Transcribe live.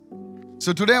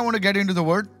So today I want to get into the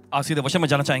word, आज सीधे वचन में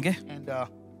जाना चाहेंगे and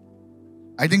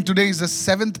I think today is the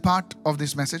 7th part of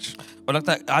this message. और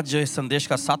लगता है आज जो इस संदेश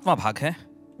का 7वां भाग है.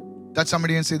 Touch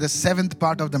somebody and say the 7th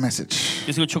part of the message.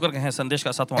 किसी को छूकर कहें संदेश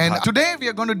का 7वां And भाग. today we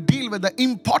are going to deal with the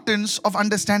importance of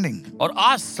understanding. और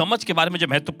आज समझ के बारे में जो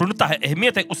महत्वपूर्णता है,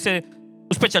 अहमियत है,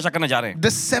 उस पर चर्चा करने जा रहे हैं.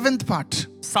 The 7th part.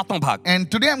 7वां भाग.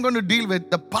 And today I'm going to deal with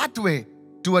the pathway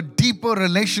to a deeper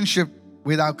relationship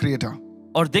with our Creator.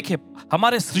 और देखिए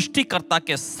हमारे सृष्टिकर्ता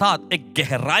के साथ एक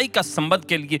गहराई का संबंध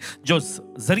के लिए जो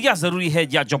जरिया जरूरी है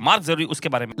या जो मार्ग जरूरी उसके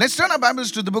बारे में. Let's turn our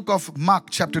Bibles to the book of Mark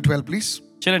chapter 12, please.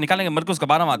 चलिए निकालेंगे मरकुस का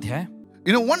 12वां अध्याय.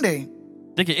 You know, one day,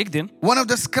 देखिए एक दिन one of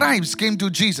the scribes came to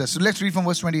Jesus. So let's read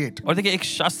from verse 28. और देखिए एक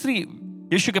शास्त्री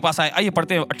यीशु के पास आए. आइए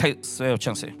पढ़ते हैं 28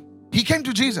 वचन से. He came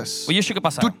to Jesus वो यीशु के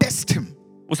पास to आया test him.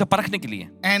 उसे परखने के लिए.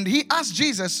 And he asked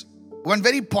Jesus one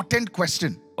very potent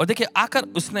question. और देखिए आकर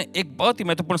उसने एक बहुत ही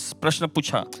महत्वपूर्ण प्रश्न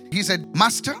पूछा. He said,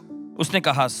 Master, उसने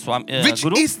कहा स्वामी which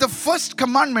Guru, is the first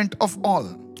commandment of all?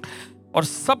 और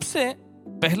सबसे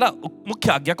पहला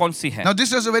मुख्य आज्ञा कौन सी है. Now,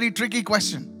 this is a very tricky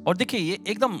question और देखिए ये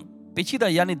एकदम पेचीदा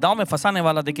यानी दांव में फंसाने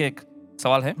वाला देखिए एक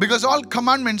सवाल है. because all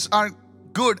commandments are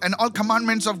good and all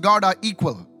commandments of God are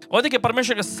equal. और देखिए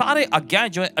परमेश्वर के सारे आज्ञाएं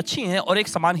जो है अच्छी हैं और एक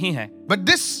समान ही हैं. But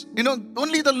this,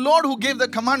 only the Lord who gave the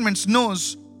commandments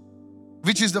knows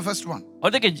which is the first one.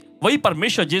 और देखिए वही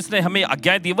परमेश्वर जिसने हमें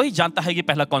आज्ञाएं दी वही जानता है कि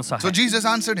पहला कौन सा So है. Jesus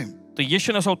answered him. तो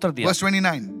यीशु ने उसे उत्तर दिया. Verse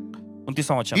 29.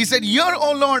 29वां वचन. He said, Hear,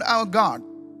 O Lord our God.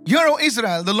 Hear, O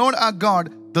Israel, the Lord our God,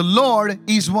 the Lord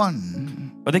is one.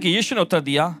 और देखिए यीशु ने उत्तर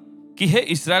दिया कि हे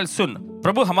इस्राएल सुन,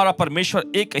 प्रभु हमारा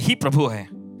परमेश्वर एक ही प्रभु है.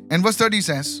 And verse 30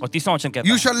 says, और 30वां वचन कहता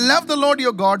You है shall love the Lord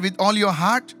your God with all your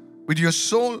heart, with your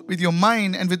soul, with your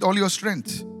mind, and with all your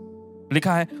strength.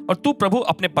 लिखा है और तू प्रभु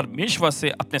अपने परमेश्वर से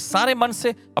अपने सारे मन से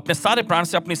अपने सारे प्राण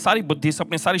से अपनी सारी बुद्धि से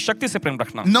अपनी सारी शक्ति से प्रेम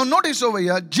रखना. Now notice over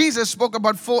here, Jesus spoke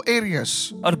about 4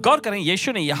 areas. और गौर करें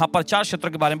यीशु ने यहाँ पर 4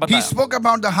 क्षेत्रों के बारे में He बताया. spoke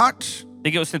about the heart.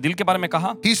 देखिए उसने दिल के बारे में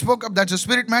कहा. He spoke of that's a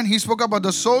spirit man. He spoke about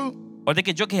the soul. और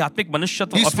देखिए जो कि आत्मिक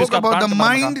मनुष्यत्व He और फिर spoke उसका about प्राण the के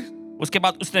बारे में mind. कहा. उसके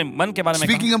बाद उसने मन के बारे में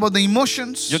Speaking कहा about the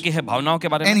emotions. जो कि है भावनाओं के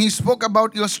बारे And में. he spoke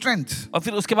about your strength. और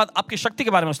फिर उसके बाद आपकी शक्ति के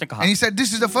बारे में उसने कहा. And he said,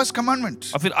 This is the first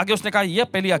commandment. और फिर आगे उसने कहा यह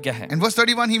पहली आज्ञा है. In verse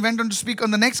 31, he went on to speak on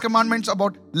the next commandments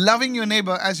about loving your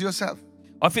neighbor as yourself.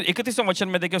 और फिर 31वें वचन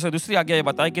में देखिए उसने दूसरी आज्ञा ये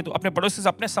बताई कि तू अपने पड़ोसी से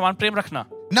अपने समान प्रेम रखना.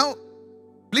 Now,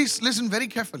 please listen very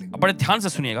carefully. अब बड़े ध्यान से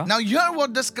सुनिएगा. Now, hear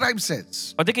what the scribe says.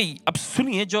 और देखिए अब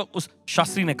सुनिए जो उस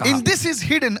शास्त्री ने कहा. In this is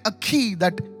hidden a key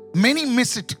that many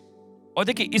miss it. और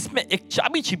देखिए इसमें एक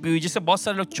चाबी छिपी हुई जिससे बहुत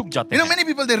सारे लोग चूक जाते हैं. Many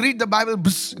people, they read the Bible,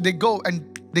 they go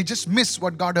and they just miss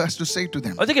what God has to say to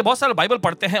them. और देखिए बहुत सारे बाइबल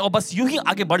पढ़ते हैं और बस यूं ही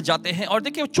आगे बढ़ जाते हैं और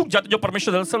देखिए वो चूक जाते हैं जो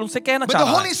परमेश्वर दरअसल उनसे कहना But चाह the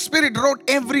रहा है. Holy Spirit wrote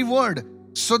every word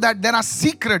so that there are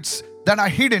secrets that are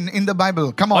hidden in the Bible.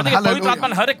 Come और on, देखिए पवित्र आत्मा hallelujah.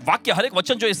 ने हर एक वाक्य हर एक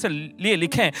वचन जो इससे लिए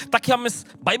लिखे हैं ताकि हम इस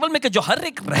बाइबल में के जो हर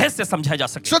एक रहस्य समझाया जा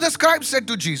सके. So the scribe said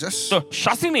to Jesus, तो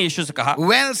शास्त्री ने यीशु से कहा,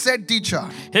 Well said, teacher.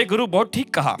 हे गुरु बहुत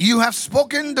ठीक कहा, You have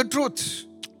spoken the truth.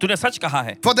 तूने सच कहा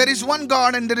है For there is one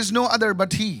God and there is no other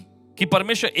but He. कि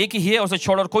परमेश्वर एक ही है और उसे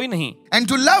छोड़ और कोई नहीं. And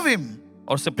to love Him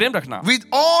और उससे प्रेम रखना with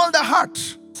all the heart,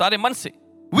 सारे मन से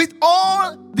with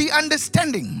all the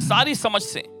understanding. सारी समझ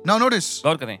से. Now notice,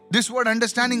 गौर करें. this word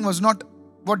understanding was not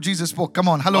what Jesus spoke. Come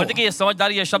on, hello. और देखिए ये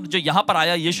समझदारी ये शब्द जो यहाँ पर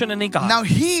आया यीशु ने नहीं कहा. Now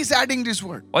He is adding this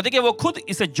word. और देखिए वो खुद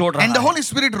इसे जोड़ रहा And the है. Holy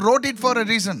Spirit wrote it for a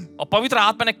reason. और पवित्र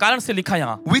आत्मा ने कारण से लिखा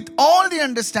यहाँ. With all the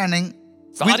understanding,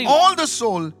 with Sorry. all the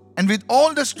soul, and with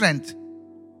all the strength.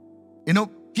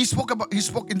 He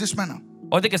spoke in this manner.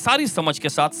 और देखिए सारी समझ के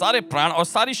साथ सारे प्राण और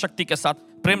सारी शक्ति के साथ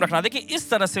प्रेम रखना. देखिए इस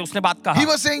तरह से उसने बात He कहा.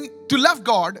 was saying, to love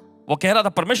God, वो कह रहा था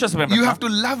परमेश्वर से प्रेम you रखना. have to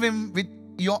love Him with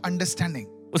your understanding.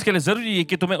 उसके लिए जरूरी है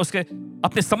कि तुम्हें उसके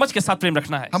अपने समझ के साथ प्रेम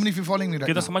रखना है. How many of you following me right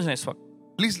ये तो now? समझ रहे हैं इस वक्त.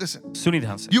 Please listen. सुनी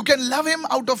ध्यान से. You can love Him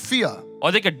out of fear.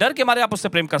 और देखिए डर के मारे आप उससे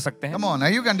प्रेम कर सकते हैं. Come on,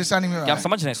 are you understanding me? क्या आप Right?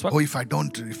 समझ रहे हैं इस वक्त? Oh, if I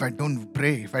don't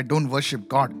pray, if I don't worship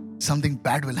God, something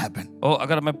bad will happen. ओ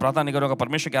अगर मैं प्रार्थना नहीं करूंगा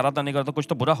परमेश्वर की आराधना नहीं करूंगा तो कुछ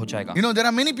तो बुरा हो जाएगा. There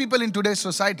are many people in today's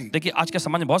society. देखिए आज के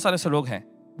समाज में बहुत सारे ऐसे लोग हैं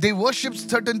They worship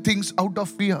certain things out of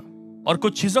fear. और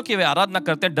कुछ चीजों की वे आराधना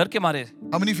करते हैं डर के मारे.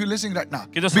 How many of you listening right now?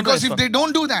 कि तो सुन रहे Because हैं if इस they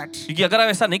don't do that, क्योंकि अगर आप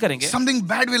ऐसा नहीं करेंगे something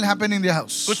bad will happen in their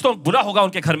house. कुछ तो बुरा होगा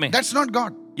उनके घर में. That's not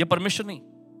God. ये परमेश्वर नहीं.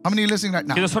 How many of you listening right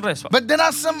now? कि तो सुन रहे हैं इस वक्त.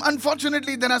 But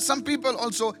unfortunately, there are some people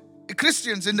also,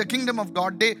 Christians in the kingdom of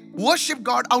God, they worship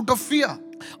God out of fear.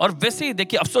 और वैसे ही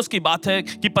देखिए अफसोस की बात है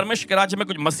कि परमेश्वर के राज्य में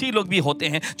कुछ मसीह लोग भी होते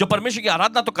हैं जो परमेश्वर की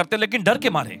आराधना तो करते हैं लेकिन डर के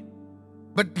मारे.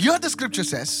 But here the scripture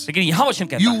says, लेकिन यहाँ वचन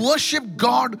कहता you है worship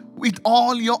God with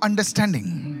all your understanding.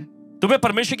 तुम्हें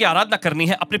परमेश्वर की आराधना करनी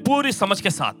है अपनी पूरी समझ के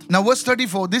साथ. Now verse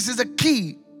 34, this is a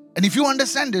key And if you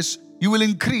understand this, you will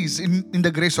increase in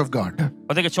the grace of God.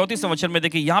 और देखिए 34वें वचन में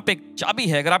देखिए यहाँ पे एक चाबी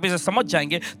है, अगर आप इसे समझ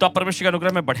जाएंगे तो आप परमेश्वर के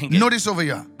अनुग्रह में बढ़ेंगे। Notice over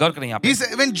here. गौर करें यहाँ पे। He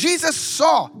said, when Jesus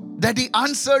saw that he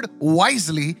answered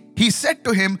wisely, he said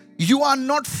to him, "You are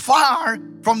not far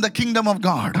from the kingdom of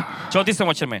God." 34वें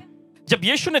वचन में जब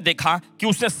यीशु ने देखा कि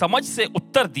उसने समझ से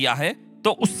उत्तर दिया है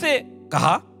तो उससे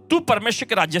कहा, तू परमेश्वर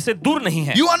के राज्य से दूर नहीं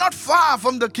है। You are not far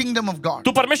from the kingdom of God.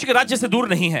 तू परमेश्वर के राज्य से दूर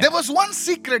नहीं है। There was one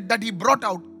secret that he brought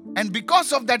out, and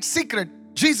because of that secret,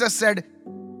 Jesus said,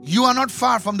 "You are not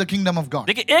far from the kingdom of God."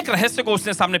 देखिए एक रहस्य को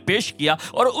उसने सामने पेश किया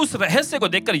और उस रहस्य को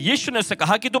देखकर यीशु ने उससे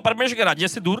कहा कि तू परमेश्वर के राज्य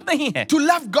से दूर नहीं है। To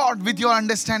love God with your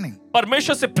understanding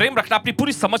परमेश्वर से प्रेम रखना अपनी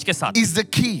पूरी समझ के साथ is the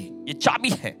key. ये चाबी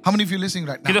है। How many of you listening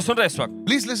right कि now? तो सुन रहे हैं इस वक्त?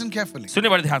 Please listen carefully. सुनिए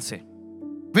बड़े ध्यान से।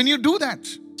 When you do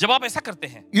that, जब आप ऐसा करते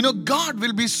हैं, you know God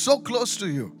will be so close to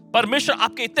you. परमेश्वर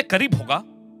आपके इतने करीब होगा,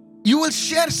 You will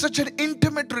share such an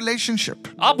intimate relationship.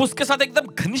 आप उसके साथ एकदम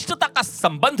घनिष्ठता का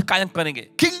संबंध कायम करेंगे।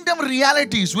 Kingdom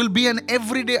realities will be an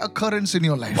everyday occurrence in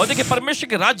your life. और देखिए परमेश्वर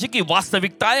के राज्य की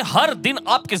वास्तविकताएं हर दिन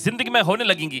आपकी जिंदगी में होने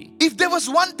लगेंगी। If there was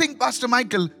one thing, Pastor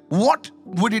Michael, what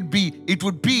would it be? It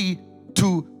would be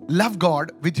to love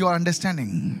God with your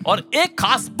understanding. और एक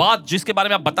खास बात जिसके बारे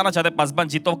में आप बताना चाहते हैं पासवान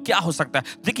जी, तो क्या हो सकता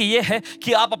है? देखिए ये है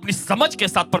कि आप अपनी समझ के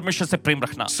साथ परमेश्वर से प्रेम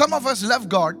रखना। Some of us love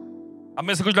God अब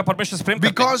में से कुछ लोग परमेश्वर से प्रेम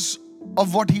करते हैं because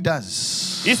of what He does.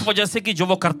 इस वजह से कि जो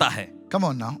वो करता है। Come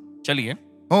on now. चलिए,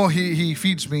 Oh, He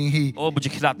feeds me. वो मुझे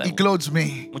खिलाता He है, clothes me.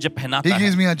 मुझे He पहनाता gives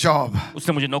है, me a job.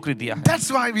 उसने मुझे नौकरी दिया है, That's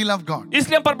why we love God.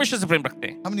 इसलिए हम परमेश्वर से प्रेम रखते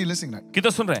हैं। How many listening that? कि तो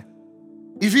सुन रहे हैं?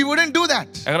 If He wouldn't do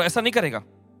that, अगर ऐसा नहीं करेगा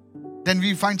then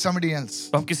we find somebody else.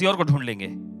 तो हम किसी और को ढूंढ लेंगे।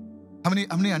 How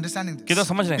many understanding कि तो this?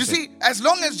 समझ रहे You हैं? see, as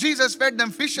long as Jesus fed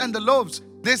them fish and the loaves,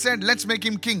 they said, "Let's make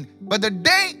him king." But the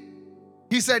day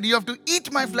He said, "You have to eat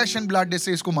my flesh and blood," they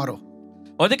say, "Isko maro."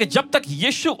 और देखिए जब तक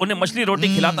यीशु उन्हें मछली रोटी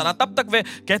खिलाता रहा तब तक वे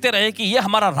कहते रहे कि ये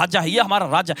हमारा राजा है, ये हमारा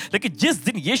राजा है। लेकिन जिस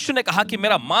दिन यीशु ने कहा कि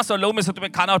मेरा मांस और लहू में से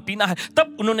तुम्हें खाना और पीना है,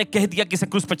 तब उन्होंने कह दिया कि इसे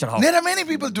क्रूस पर चढ़ाओ। There are many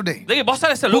people today देखिए बहुत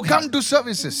सारे ऐसे who लोग हैं come to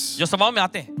services जो सभाओं में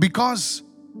आते हैं because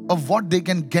of what they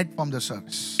can get from the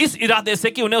service. इस इरादे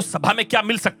से कि उन्हें उस सभा में क्या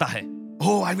मिल सकता है।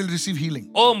 Oh, I will receive healing.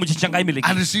 ओ मुझे चंगाई I'll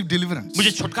मिलेगी, receive deliverance. मुझे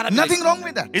छुटकारा Nothing मिलेगा। wrong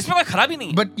with that. इसमें कोई खराबी नहीं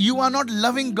है। But you are not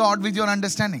loving God with your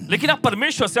understanding. लेकिन आप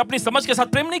परमेश्वर से अपनी समझ के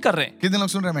साथ प्रेम नहीं कर रहे हैं। कितने लोग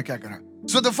सुन रहे हैं मैं क्या कर रहा हूं?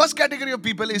 So the first category of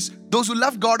people is those who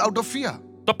love God out of fear.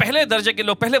 तो पहले दर्जे के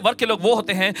लोग, पहले वर्ग के लोग वो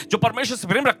होते हैं जो परमेश्वर से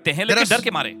प्रेम रखते हैं लेकिन डर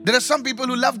के मारे। There are some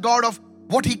people who love God of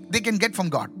what they can get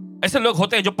from God. ऐसे लोग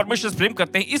होते हैं जो परमेश्वर से प्रेम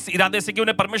करते हैं इस इरादे से कि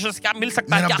उन्हें परमेश्वर से क्या मिल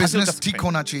सकता है, मेरा क्या हासिल कर business सकते ठीक हैं।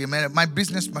 होना चाहिए, my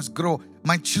business must grow,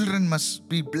 my children must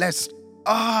be blessed.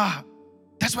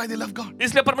 That's why they love God.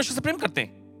 इसलिए परमेश्वर से प्रेम करते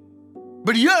हैं।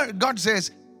 But here God says,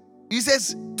 He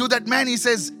says to that man, He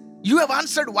says, "You have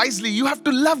answered wisely. You have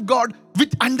to love God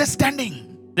with understanding."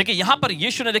 देखिए यहाँ पर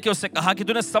यीशु ने देखिए उससे कहा कि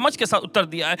तूने समझ के साथ उत्तर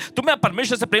दिया है, तुम्हें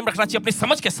परमेश्वर से प्रेम रखना चाहिए अपनी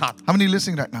समझ के साथ। How many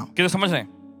listening right now? कि तो समझ रहे हैं?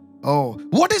 Oh,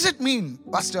 what does it mean,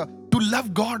 Pastor, to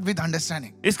love God with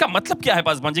understanding? इसका मतलब क्या है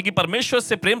पासवान जी कि परमेश्वर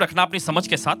से प्रेम रखना अपनी समझ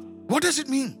के साथ? What does it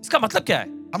mean? इसका मतलब क्या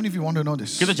है? How many of you want to know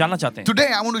this? कि तो जानना चाहते हैं। Today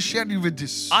I want to share you with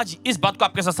this. आज इस बात को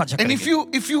आपके साथ साझा And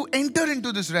करेंगे। if you enter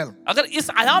into this realm, अगर इस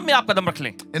आयाम में आप कदम रख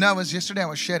लें, yesterday I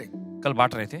was sharing कल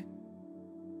बांट रहे थे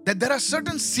that there are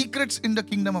certain secrets in the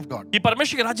kingdom of God कि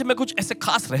परमेश्वर के राज्य में कुछ ऐसे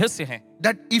खास रहस्य हैं,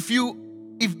 that if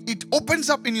it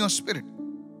opens up in your spirit,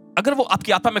 अगर वो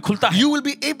आपकी आत्मा में खुलता है you will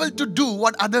be able to do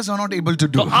what others are not able to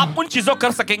तो do. आप उन चीजों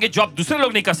कर सकेंगे जो आप दूसरे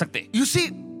लोग नहीं कर सकते। You see,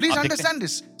 please आप देखते understand हैं।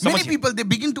 this. Many समझिए। people, they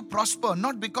begin to prosper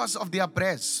not because of their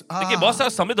prayers. देखिए बहुत सारे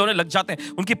समृद्ध होने लग जाते हैं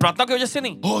उनकी प्रार्थना की वजह से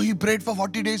नहीं। Oh, he prayed for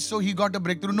 40 days, so he got a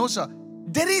breakthrough. No, sir.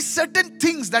 There is certain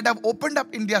things that have opened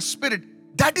up in their spirit.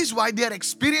 That is why they are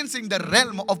experiencing the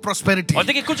realm of prosperity. और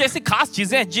देखिए कुछ ऐसी खास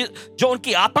चीजें हैं जो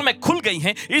उनकी आत्मा में खुल गई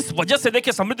हैं, इस वजह से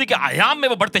देखिए समृद्धि के आयाम में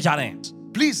वो बढ़ते जा रहे हैं।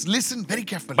 Please listen very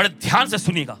carefully. बड़े ध्यान से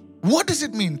सुनिएगा। What does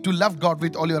it mean to love God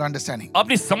with all your understanding?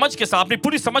 अपनी समझ के साथ, अपनी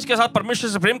पूरी समझ के साथ परमेश्वर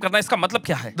से प्रेम करना, इसका मतलब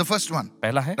क्या है? The first one,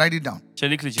 पहला है, write it down.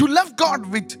 चलिए लिख To लीजिए। love God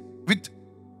with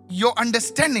your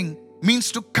understanding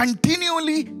means to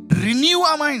continually renew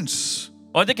our minds.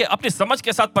 और देखिए अपनी समझ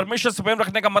के साथ परमेश्वर से प्रेम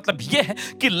रखने का मतलब ये है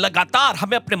कि लगातार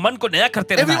हमें अपने मन को नया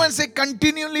करते रहना है। Everyone say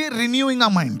continually renewing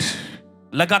our mind.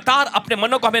 लगातार अपने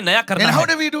मनों को हमें नया करना And how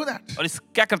है। do we do that? और इस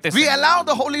क्या करते We हैं? allow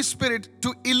the Holy Spirit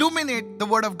to illuminate the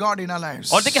word of God in our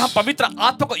lives. और देखिए हम पवित्र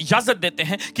आत्मा को इजाजत देते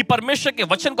हैं कि परमेश्वर के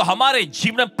वचन को हमारे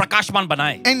जीवन में प्रकाशमान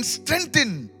बनाए And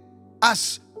strengthen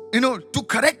us, to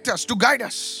correct us, to guide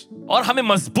us. और हमें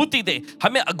मजबूती दे,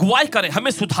 हमें अगुवाई करे,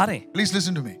 हमें सुधारे। Please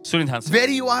listen to me. सुनिए ध्यान से,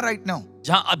 Where you are right now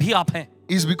जहां अभी आप हैं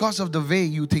is because of the way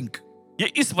you think,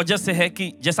 ये इस वजह से है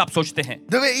कि जैसा आप सोचते हैं,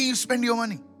 the way you spend your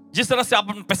money जिस तरह से आप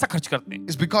अपना पैसा खर्च करते हैं,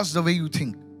 is because the way you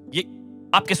think. ये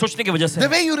आपके सोचने की वजह से The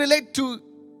है। way you relate to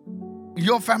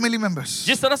your family members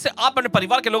जिस तरह से आप अपने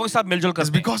परिवार के लोगों के साथ मिलजुल is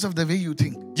करते हैं, because of the way you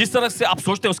think. जिस तरह से आप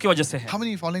सोचते हैं उसकी वजह से है। How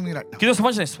many are following me right now? कितने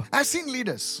समझ रहे हैं इस वक्त? I've seen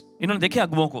leaders. इन्होंने देखे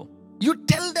अगुओं को, You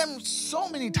tell them so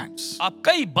many times. आप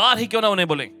कई बार ही क्यों ना उन्हें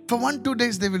बोले, For 1-2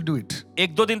 days they will do it.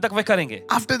 1-2 दिन तक वे करेंगे,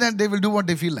 After that they will do what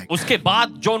they feel like. उसके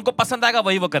बाद जो उनको पसंद आएगा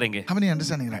वही वो करेंगे। How many are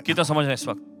understanding right now? कितना समझ रहे हैं इस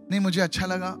वक्त? नहीं मुझे अच्छा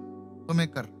लगा तो मैं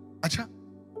कर. अच्छा?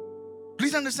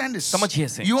 Please understand this. समझिए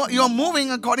इसे। You are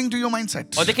moving according to your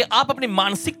mindset. और देखिए आप अपनी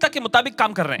मानसिकता के मुताबिक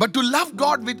काम कर रहे हैं, But to love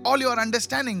God with all your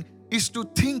understanding is to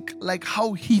think like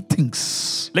how He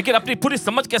thinks. लेकिन अपनी पूरी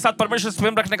समझ के साथ परमेश्वर से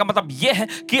प्रेम रखने का मतलब यह है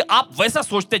कि आप वैसा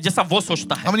सोचते हैं जैसा वो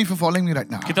सोचता है। How many of you are following me right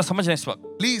now? कितना समझ रहे हैं इस वक्त?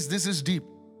 Please, this is deep.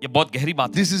 ये बहुत गहरी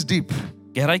बात है, This is deep.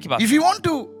 गहराई की बात If है। you want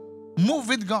to move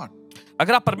with God,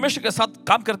 अगर आप परमेश्वर के साथ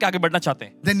काम करके आगे बढ़ना चाहते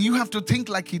हैं then you have to think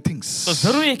like He thinks. तो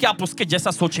जरूरी है कि आप उसके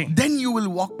जैसा सोचें, Then you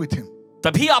will walk with Him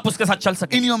तभी आप उसके साथ चल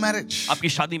सकें in your marriage. आपकी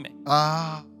शादी में।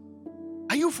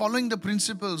 Are you following the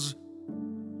principles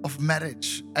of marriage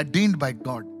ordained by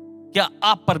God? क्या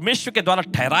आप परमेश्वर के द्वारा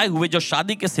ठहराए हुए जो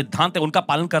शादी के सिद्धांत है उनका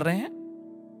पालन कर रहे हैं?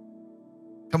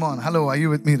 Come on, hello, are you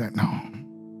with me right now?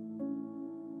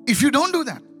 If you don't do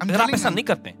that, I'm अगर आप telling ऐसा you, नहीं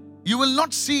करते you will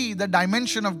not see the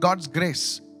dimension of God's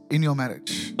grace in your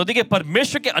marriage. तो देखिए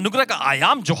परमेश्वर के अनुग्रह का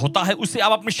आयाम जो होता है उसे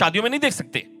आप अपनी शादियों में नहीं देख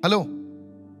सकते। Hello.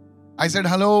 I said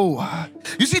hello.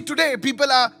 You see, today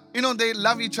people are, they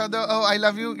love each other. Oh, I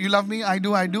love you. You love me. I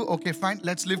do. Okay, fine.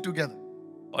 Let's live together.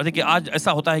 और देखिए आज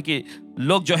ऐसा होता है कि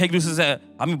लोग जो है एक दूसरे से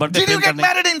हम बढ़ते Did you प्रेम get करने,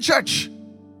 married in church?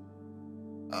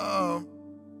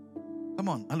 Come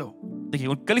on, hello. देखिए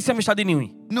उन कलीसिया में शादी नहीं हुई।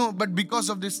 No, but because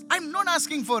of this, I'm not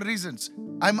asking for reasons.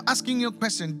 I'm asking you a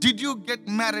question. Did you get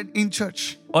married in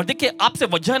church? और देखिए आपसे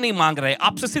वजह नहीं मांग रहे,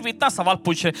 आपसे सिर्फ इतना सवाल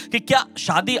पूछ रहे कि क्या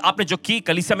शादी आपने जो की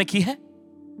कलीसिया में की है?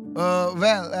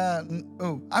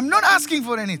 I'm not asking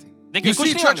for anything. देखिए, You कुछ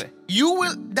see, नहीं मांग church, रहे।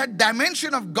 that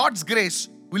dimension of God's grace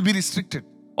will be restricted.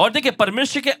 और देखिए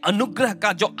परमेश्वर के अनुग्रह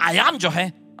का जो आयाम जो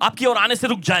है आपकी ओर आने से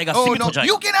रुक जाएगा, Oh सीमित no, हो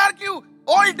जाएगा। you can argue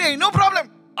all day, no problem.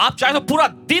 आप चाहे तो पूरा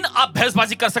दिन आप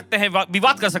बहसबाजी कर सकते हैं,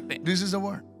 विवाद कर सकते हैं, This is the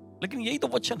word. लेकिन यही तो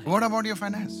वचन है। What about your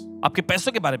finance? आपके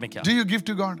पैसों के बारे में क्या? Do you give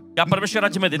to God? क्या परमेश्वर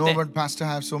राज्य में देते No, हैं? but pastor,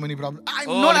 I have so many problems. I'm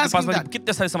O, not लेकिन asking पास that.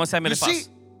 कितने सारी समस्याएं You मेरे see, pass.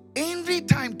 every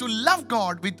time to love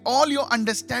God with all your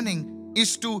understanding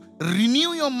is to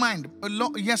renew your mind.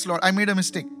 Yes, Lord, I made a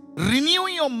mistake. Renew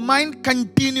your mind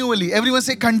continually. Everyone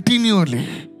say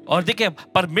continually. और देखिए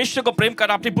परमेश्वर को प्रेम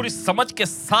करना अपनी पूरी समझ के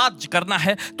साथ करना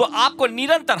है तो आपको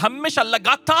निरंतर हमेशा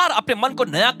लगातार अपने मन को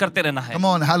नया करते रहना है। Come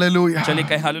on, hallelujah. चलिए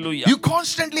कहें hallelujah. You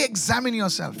constantly examine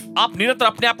yourself. आप निरंतर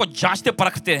अपने आप को जांचते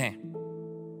परखते हैं।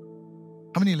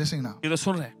 How many are listening now? ये तो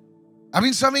सुन रहे हैं। I've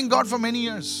been serving God for many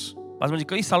years. बस मुझे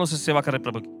कई सालों से सेवा कर रहे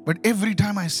प्रभु की, But every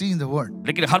time I see in the word,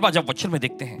 लेकिन हर बार जब वचन में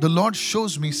देखते हैं the Lord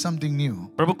shows me something new.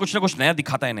 प्रभु कुछ ना कुछ नया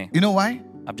दिखाता है इन्हें। You know why?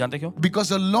 आप जानते क्यों? Because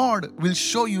the Lord will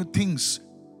show you things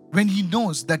when He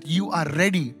knows that you are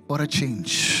ready for a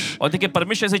change. और देखिए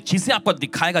परमेश्वर ऐसी चीजें आपको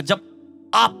दिखाएगा जब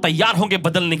आप तैयार होंगे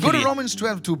बदलने Go के to लिए। Romans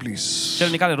 12:2, please.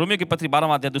 चलिए निकालें रोमियो की पत्री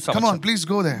 12वां अध्याय दूसरा Come on, वचन। please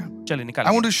go there. चलिए I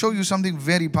निकालें। want to show you something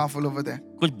very powerful over there.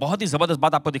 कुछ बहुत ही जबरदस्त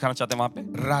बात आपको दिखाना चाहते हैं वहां पे।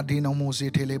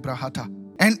 Radinamosetelebrahata.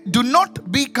 And do not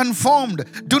be conformed,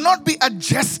 do not be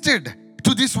adjusted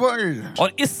to this world.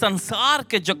 और इस संसार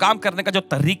के जो काम करने का जो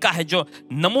तरीका है, जो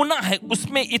नमूना है,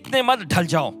 उसमें इतने मत ढल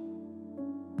जाओ।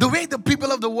 The way the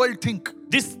people of the world think,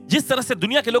 जिस तरह से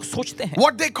दुनिया के लोग सोचते हैं,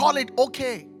 what they call it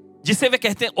okay. जिसे वे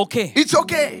कहते हैं ओके, It's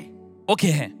okay. ओके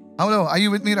है। Hello, are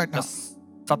you with me right now?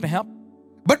 साथ में हैं आप?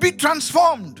 But be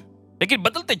transformed. लेकिन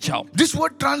बदलते जाओ। This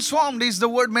word transformed is the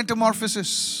word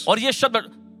metamorphosis. और ये शब्द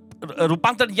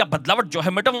रूपांतरण या बदलावट जो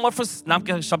है मेटामॉर्फोसिस नाम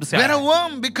के शब्द से Where आया a है।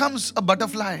 worm becomes a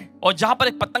butterfly. और जहां पर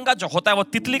एक पतंगा जो होता है वो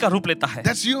तितली का रूप लेता है।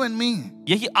 That's you and me.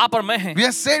 यही आप और मैं हैं। We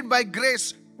are saved by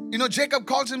grace. Jacob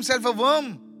calls himself a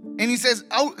worm. And he says,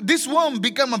 oh, this worm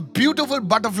become a beautiful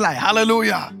butterfly.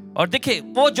 Hallelujah. और देखिए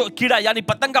वो जो कीड़ा यानी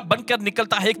पतंगा बनकर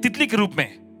निकलता है एक तितली के रूप में।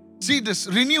 See this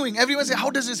renewing. Everyone say, how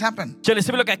does this happen? चलिए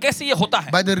सभी लोग कहें, कैसे ये होता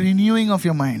है? By the renewing of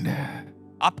your mind.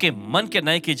 आपके मन के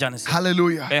नए किए जाने से।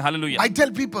 Hallelujah. कहें हालेलुया। I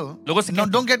tell people, लोगों से no,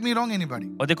 कहते don't get me wrong, anybody.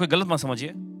 और देखो गलत मत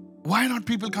समझिए, Why are not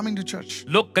people coming to church?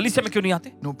 लोग कलीसिया में क्यों नहीं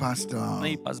आते? No, pastor.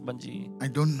 नहीं पासबन जी, I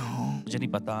don't know. मुझे नहीं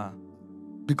पता,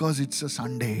 Because it's a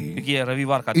Sunday. क्योंकि ये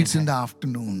रविवार का दिन It's in the है,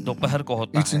 afternoon. दोपहर को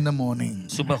होता It's in है, the morning.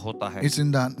 सुबह होता है, It's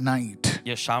in the night.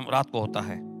 ये शाम रात को होता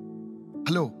है।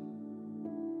 Hello.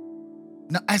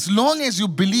 Now, as long as you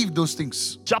believe those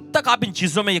things, जब तक आप इन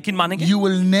चीजों में यकीन मानेंगे, you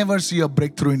will never see a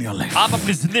breakthrough in your life. आप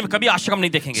अपनी जिंदगी में कभी आशा कम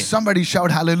नहीं देखेंगे. Somebody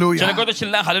shout hallelujah. चले कोई तो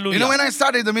चिल्लाए You know, hallelujah. when I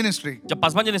started the ministry, जब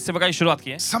पासवान जी ने सेवा की शुरुआत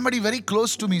की है, somebody very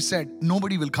close to me said,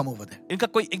 nobody will come over there. इनका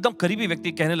कोई एकदम करीबी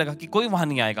व्यक्ति कहने लगा कि कोई वहां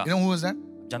नहीं आएगा. You know who was that?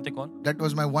 जानते कौन? That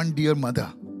was my one dear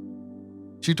mother.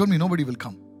 She told me nobody will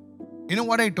come. You know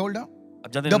what I told her?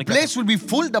 अब जानते The उन्होंने क्या place will be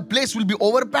full, the place will be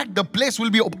overpacked, the place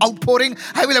will be outpouring.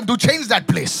 I will have to change that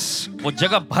place. कहा? वो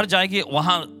जगह भर जाएगी,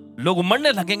 वहां लोग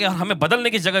उमड़ने लगेंगे और हमें बदलने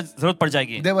की जगह जरूरत पड़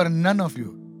जाएगी. There were none of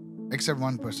you except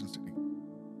one person sitting.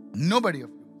 Nobody of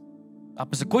you. आप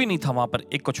में से कोई नहीं था वहां पर,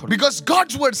 एक को छोड़. Because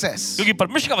God's word says, क्योंकि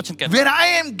परमेश्वर का वचन कहता है, where I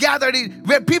am gathered,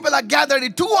 where people are gathered,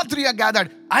 2 or 3 are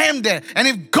gathered, I am there. And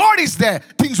if God is there,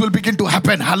 things will begin to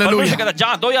happen. परमेश्वर Hallelujah. कहता है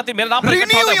जहां दो या तीन मेरे नाम पर Renew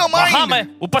इकट्ठा होते your हैं, वहां mind.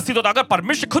 मैं उपस्थित होता. अगर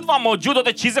परमेश्वर खुद वहां मौजूद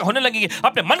होते, चीजें होने लगेंगी.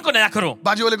 अपने मन को नया करो.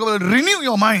 बाजू वाले को बोलो, renew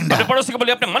your mind. अपने पड़ोसी को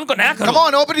बोले अपने मन को नया Come करो.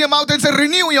 on, open your mouth and say,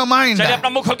 renew your mind. चलिए अपना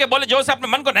मुंह खोल के बोले जोर से अपने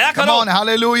मन को नया Come करो. on,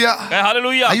 hallelujah.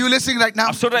 Hallelujah. Are you listening right now?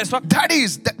 आप सुन रहे हैं इस वक्त? That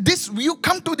is, this, you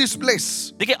come to this place.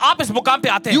 देखिए आप इस मुकाम पे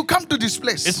आते You हैं, come to this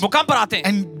place. इस मुकाम पर आते हैं,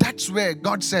 And that's where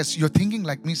God says, you're thinking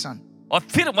like me, son. और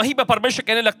फिर वहीं पे परमेश्वर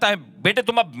कहने लगता है, बेटे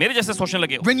तुम अब मेरे जैसे सोचने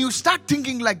लगे हो. When you start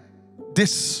thinking like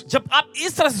this, जब आप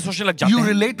इस तरह से सोचने लग जाते you हैं,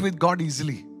 relate with God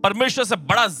easily. परमेश्वर से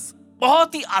बड़ा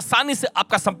बहुत ही आसानी से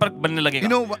आपका संपर्क बनने You लगेगा.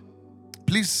 know what?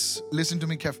 Please listen to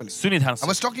me carefully. सुनिए ध्यान I से.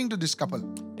 was talking to this couple,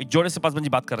 एक जोड़े से पासवान जी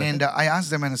बात कर रहे and थे. I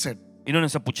asked them and I said, इन्होंने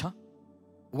उनसे पूछा,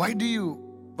 why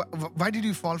did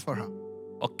you fall for her?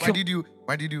 और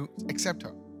Why did you accept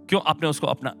her? क्यों आपने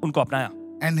उनको अपनाया?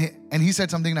 And he said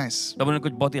something nice. तब उन्होंने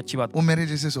कुछ बहुत ही अच्छी बात वो मेरे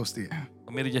जैसे सोचती है.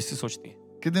 वो मेरी जैसी सोचती है.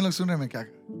 कितने लोग सुन रहे हैं मैं क्या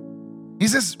कर? He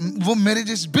says, वो मेरे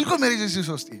जैसे, बिल्कुल मेरे जैसी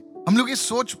सोचती है. हम लोग की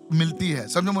सोच मिलती है.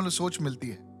 समझो मतलब सोच मिलती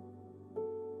है.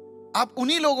 आप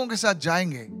उन्हीं लोगों के साथ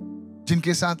जाएंगे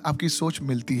जिनके साथ आपकी सोच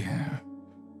मिलती है.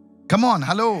 Come on,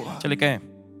 hello. चलिए कहें,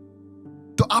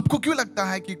 तो आपको क्यों लगता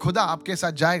है कि खुदा आपके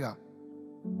साथ जाएगा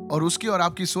और उसकी और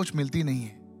आपकी सोच मिलती नहीं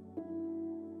है?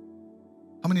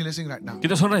 How many listening right now?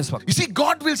 कितने सुन रहे हैं इस वक्त? You see,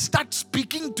 God will start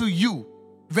speaking to you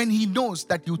when He knows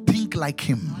that you think like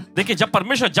Him. देखिए जब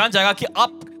परमेश्वर जान जाएगा कि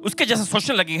आप उसके जैसे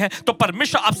सोचने लगे हैं, तो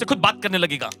परमेश्वर आपसे खुद बात करने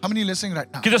लगेगा. How many listening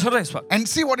right now? कितने सुन रहे हैं इस वक्त? And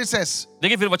see what it says.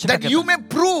 देखिए फिर वचन क्या That you कहता है?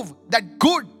 may prove that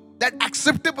good, that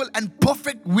acceptable and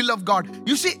perfect will of God.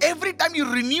 You see, every time you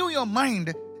renew your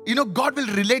mind, you know, God will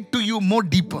relate to you more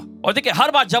deeper. और देखिए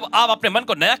हर बार जब आप अपने मन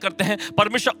को नया करते हैं,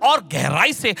 परमेश्वर और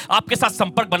गहराई से आपके साथ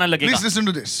संपर्क बनाने लगेगा. Please listen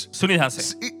to this. सुनिए ध्यान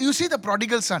से. You see the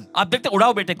prodigal son. आप देखते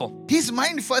उड़ाओ बेटे को. His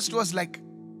mind first was like,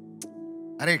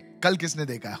 अरे कल किसने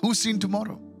देखा है? Who's seen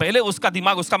tomorrow? पहले उसका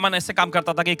दिमाग, उसका मन ऐसे काम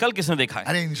करता था कि कल किसने देखा है.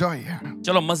 अरे enjoy.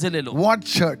 चलो मजे ले लो. What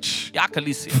church? क्या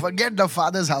कलीसिया. Forget the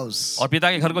father's house. और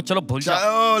पिता के घर को चलो भूल जाओ.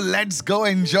 चलो, let's go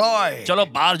enjoy. चलो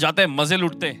बाहर जाते हैं, मजे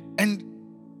लूटते. And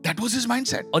that was his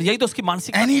mindset. और यही तो उसकी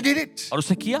मानसिकता. And he did it. और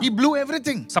उसने किया. He blew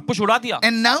everything. सब कुछ उड़ा दिया.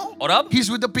 And now और अब he's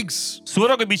with the pigs.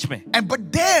 सूअरों के बीच में. And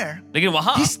but there लेकिन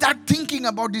वहां he started thinking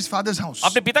about his father's house.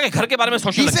 अपने पिता के घर के बारे में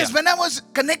सोचने He लग says, गया. when I was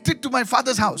connected to my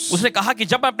father's house, उसने कहा कि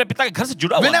जब मैं अपने पिता के घर से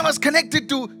जुड़ा when हुआ I था, was connected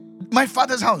to my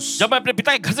father's house, जब मैं अपने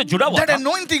पिता के घर से जुड़ा हुआ that था,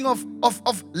 anointing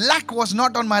of lack was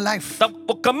not on my life. तब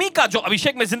वो कमी का जो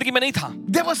अभिषेक मेरी जिंदगी में नहीं था.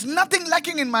 There was nothing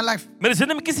lacking in my life. मेरी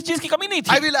जिंदगी में किसी चीज की कमी नहीं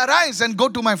I थी. will arise and go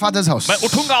to my father's house. मैं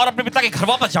उठूंगा और अपने पिता के घर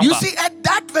वापस You जाऊंगा. see, at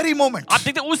that very moment, आप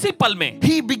देखते हैं, उसी पल में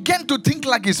he began to think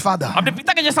like his father. अपने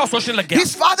पिता के जैसा वो सोचने लग गया.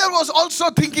 His father was also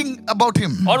thinking about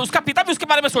him. और उसका पिता भी उसके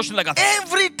बारे में सोचने लगा था.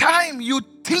 Every time you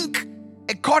think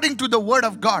according to the word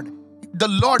of God, the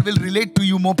Lord will relate to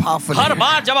you more powerfully. हर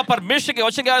बार जब आप परमेश्वर के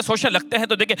वचन के बारे में सोचने लगते हैं,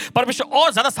 तो देखिए परमेश्वर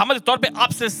और ज्यादा सामाजिक तौर पे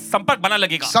आपसे संपर्क बना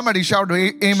लगेगा. Somebody shout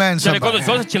amen. चलिए कोई तो somebody.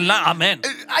 जोर से चिल्ला आमेन.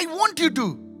 I want you to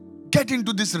get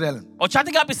into this realm. और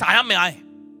चाहते हैं कि आप इस आयाम में आए.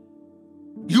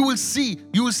 You will see,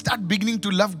 you will start beginning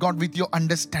to love God with your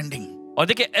understanding. और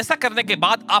देखिए ऐसा करने के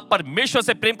बाद आप परमेश्वर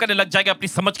से प्रेम करने लग जाएंगे अपनी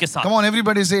समझ के साथ. Come on,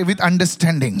 everybody say with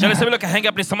understanding. चलिए सभी लोग कहेंगे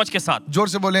अपनी समझ के साथ. जोर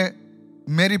से बोले,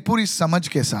 मेरी पूरी समझ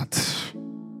के साथ.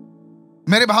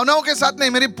 मेरे भावनाओं के साथ नहीं,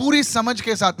 मेरी पूरी समझ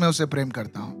के साथ मैं उसे प्रेम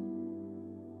करता हूं.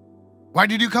 Why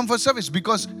did you come for service?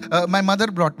 Because my mother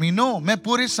brought me. No, मैं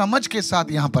पूरी समझ के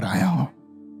साथ यहां पर आया हूं.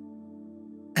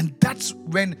 And that's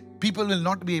when people will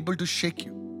not be able to shake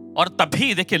you. और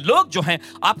तभी देखिए लोग जो हैं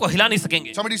आपको हिला नहीं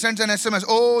सकेंगे. Somebody sends an SMS.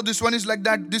 Oh, this one is like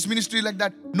that. This ministry is like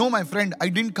that. No, my friend, I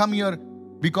didn't come here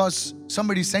because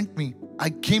somebody sent me. I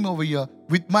came over here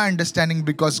with my understanding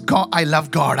because God, I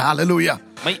love God. Hallelujah.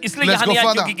 मैं इसलिए Let's यहाँ go नहीं आया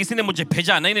further. क्योंकि किसी ने मुझे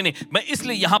भेजा. नहीं नहीं नहीं, मैं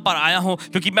इसलिए यहाँ पर आया हूँ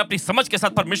क्योंकि मैं अपनी समझ के साथ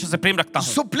परमेश्वर से प्रेम रखता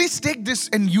हूँ. So please take this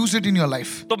and use it in your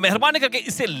life. तो मेहरबानी करके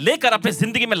इसे लेकर अपनी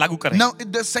जिंदगी में लागू करें. Now,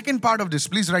 the second part of this,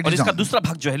 please write और it इसका down. दूसरा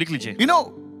भाग जो है लिख लीजिए. You know,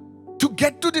 To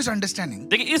get to this understanding,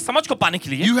 देखिए इस समझ को पाने के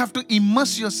लिए you have to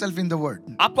immerse yourself in the word.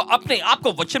 आपको अपने आप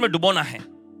को वचन में डुबोना है.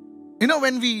 You know,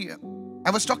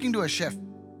 I was talking to a chef.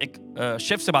 एक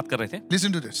शेफ से बात कर रहे थे.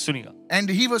 Listen to this. सुनिएगा. And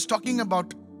he was talking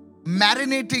about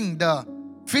marinating the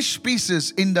fish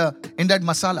pieces in that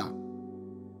masala.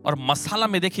 और मसाला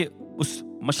में देखिए उस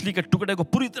मछली के टुकड़े को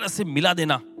पूरी तरह से मिला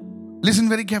देना. Listen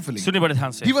very carefully. सुनिए बड़े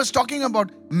ध्यान से. He was talking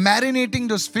about marinating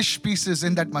those fish pieces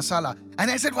in that masala. And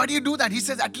I said, why do you do that? He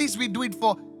says, at least we do it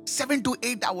for 7 to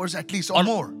 8 hours at least or और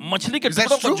more. मछली के Is that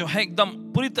टुकड़ों को true? जो है एकदम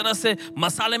पूरी तरह से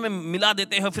मसाले में मिला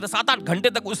देते हैं, फिर 7-8 घंटे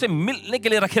तक उसे मिलने के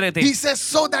लिए रखे रहते He हैं. says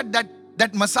so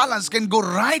that masalas can go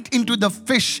right into the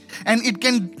fish and it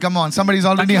can, come on, somebody's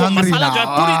already ताकि वो hungry मसाला now. जो है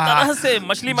पूरी तरह से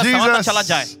मछली में समाता चला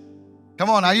जाए. Jesus. Come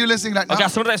on, are you listening right और क्या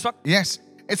now? सुन रहे हैं इस वक्त? Yes.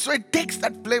 So it takes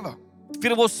that flavor.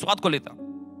 फिर वो स्वाद को लेता.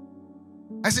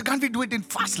 I said, can't we do it in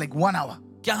fast, like 1 hour?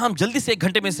 क्या हम जल्दी से 1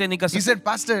 घंटे में से नहीं कर He सकते? said,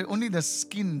 Pastor, only the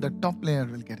skin, the top layer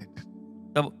will get it.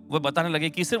 तब वो बताने लगे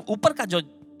कि सिर्फ ऊपर का जो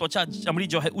त्वचा चमड़ी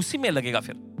जो है उसी में लगेगा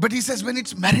फिर. But he says, when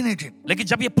it's marinated, लेकिन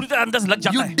जब ये पूरी तरह अंदर से लग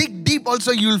जाता you है, dig deep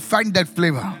also, you'll find that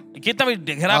flavor. कितना भी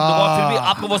गहरा आप डुबाओ फिर भी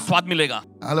आपको वो स्वाद मिलेगा.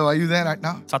 Hello, are you there right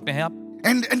now? साथ में है आप.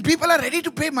 And people are ready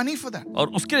to pay money for that. और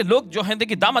उसके लिए लोग जो हैं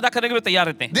देखिए दाम अदा करने के लिए तैयार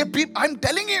रहते हैं. I'm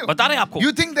telling you. बता रहे हैं आपको.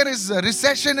 You think there is a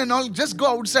recession and all? Just go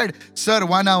outside. Sir,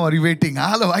 1 hour you waiting.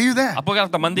 Hello, are you there? आपको क्या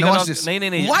लगता है मंदी Now का watch this.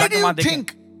 नहीं Why जाके do वहाँ you देखें.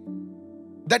 think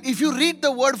that if you read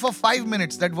the word for 5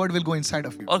 minutes, that word will go inside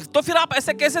of you? और तो फिर आप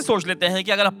ऐसे कैसे सोच लेते हैं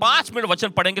कि अगर आप 5 मिनट वचन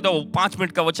पढ़ेंगे तो 5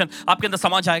 मिनट का वचन आपके अंदर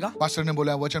समा जाएगा. Pastor ने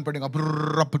बोला वचन पढ़ेगा.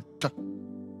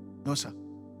 No sir.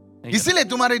 नहीं इसीलिए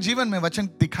तुम्हारे जीवन में वचन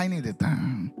दिखाई नहीं देता.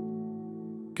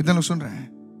 कितने लोग सुन रहे हैं?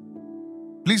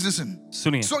 Please listen.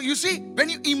 सुनिए. So you see, when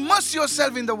you immerse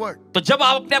yourself in the word, तो जब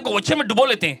आप अपने आप को वचन में डुबो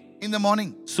लेते हैं, in the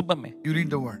morning, सुबह में you read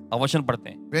the word. आप वचन पढ़ते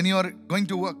हैं. When you are going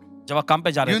to work, जब आप काम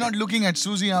पे जा रहे you're हैं, not looking at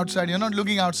Susie outside. You're not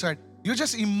looking outside. You're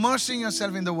just immersing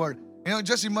yourself in the word. You know,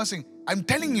 just immersing. I'm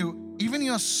telling you, even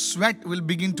your sweat will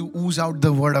begin to ooze out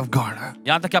the word of God.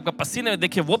 यहाँ तक कि आपका पसीने में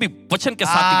देखिए वो भी वचन के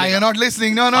साथ You're निकलेगा. not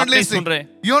listening. No, not आप नहीं listening. सुन रहे.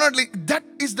 You're not. That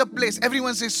is the place.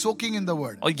 Everyone says soaking in the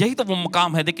word. और यही तो वो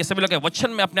मुकाम है. देखिए सभी लोग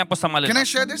वचन में अपने आप को संभाले. Can I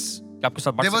share this? कि आपके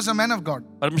साथ बात There was a man of God.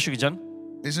 परमेश्वर के जन.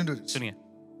 Listen to this. सुनिए.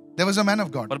 There was a man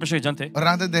of God. परमेश्वर के जन थे. Or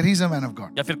rather, there is a man of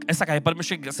God. या फिर ऐसा कहे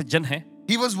परमेश्वर के जैसे जन है.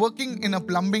 He was working in a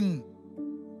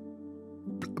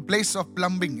place of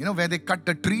plumbing, you know, where they cut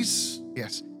the trees.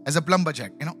 Yes, as a plumber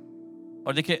jack, you know.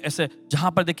 और देखिए ऐसे जहां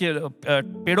पर देखिए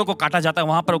पेड़ों को काटा जाता है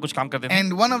वहां पर वो कुछ काम करते थे.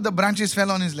 And one of the branches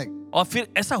fell on his leg. और फिर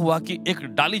ऐसा हुआ कि एक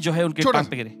डाली जो है उनके छोटा टांग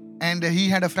पे गिरी and he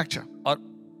had a fracture. और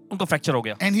उनको फ्रैक्चर हो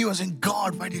गया. And he was saying,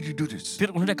 God, why did you do this? फिर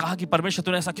उन्होंने कहा कि परमेश्वर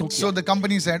तूने ऐसा क्यों किया? So the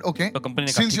company said, okay, तो कंपनी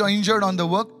ने कहा since you're injured on the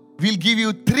work, we'll give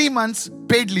you 3 months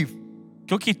paid leave.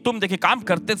 क्योंकि तुम देखिए काम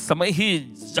करते समय ही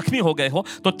जख्मी हो गए हो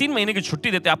तो 3 महीने की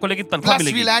छुट्टी देते हैं आपको, लेकिन तनख्वाह Plus,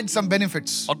 मिलेगी we'll add some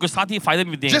benefits. और कुछ साथ ही फायदे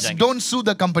भी दिए Just जाएंगे. don't sue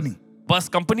the company. बस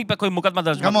कंपनी पे कोई मुकदमा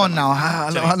दर्ज Come मत on करना. now.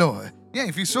 Hello, चलिए. hello. Yeah,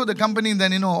 if you sue the company,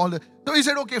 then you know all the. So he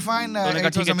said, okay, fine. तो उन्होंने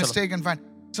कहा, It was ठीक a है, चलो. mistake and fine.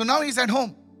 So now he's at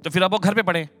home. तो फिर अब वो घर पे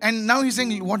पड़े. And now he's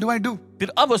saying, what do I do?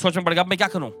 फिर अब वो सोच में पड़ गया अब मैं क्या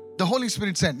करूं. The Holy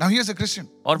Spirit said, now here's a Christian.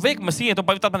 और वो एक मसीह है तो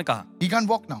पवित्र आत्मा ने कहा He can't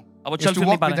walk now. अब वो He has चल to फिर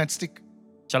नहीं walk पा with रहा है. that stick.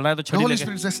 चल रहा है तो The छड़ी Holy लेके.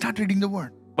 Spirit says, start reading the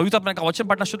word. पवित्र आत्मा ने कहा वचन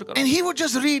पढ़ना शुरू करो. And he would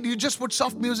just read. You just put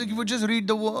soft music. You would just read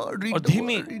the word, read और the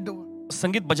धीमी word, read the word.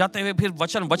 संगीत बजाते हुए फिर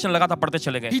वचन लगातार पढ़ते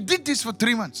चले गए. He did this for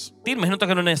 3 months. 3 महीनों तक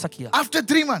उन्होंने ऐसा किया. After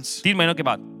 3 months, 3 महीनों के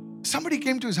बाद somebody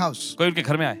came to his house. कोई उनके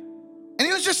घर में आए And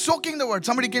he was just soaking the word.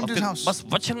 Somebody came और to his फिर house. बस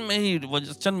वचन में ही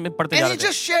वचन में पढ़ते जा And he रहे थे.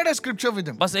 just shared a scripture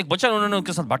with him. बस एक वचन उन्होंने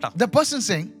उनके साथ बांटा. The person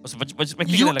saying, उस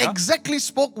व्यक्ति you कहने लगा exactly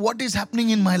spoke what is happening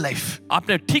in my life.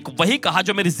 आपने ठीक वही कहा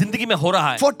जो मेरी जिंदगी में हो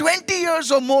रहा है. For 20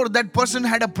 years or more, that person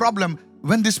had a problem.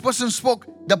 When this person spoke,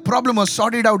 the problem was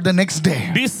sorted out the next day.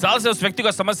 20 साल से उस व्यक्ति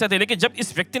को समस्या थी, लेकिन जब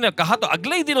इस व्यक्ति ने कहा तो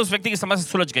अगले ही दिन उस व्यक्ति की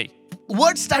समस्या सुलझ गई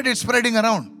Word started spreading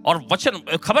around. और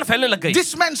वचन खबर फैलने लग गई.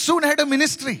 This man soon had a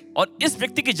ministry. और इस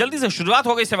व्यक्ति की जल्दी से शुरुआत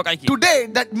हो गई सेवकाई की. Today,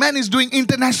 that man is doing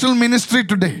international ministry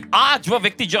today. आज वह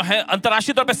व्यक्ति जो है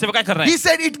अंतर्राष्ट्रीय तौर पर सेवकाई कर रहे He हैं.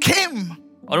 said it came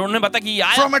और उन्होंने बताया कि ये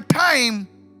आया from a time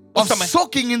of उस समय.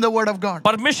 soaking in the word of God.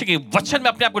 परमेश्वर के वचन में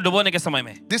अपने आप को डुबोने के समय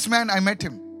में. This man, I met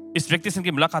him. इस व्यक्ति से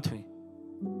इनकी मुलाकात हुई.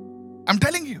 I'm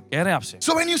telling you. कह रहे हैं आपसे.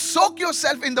 So when you soak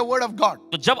yourself in the word of God,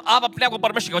 तो जब आप अपने आप को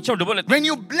परमेश्वर के वचन में डुबो लेते हैं, when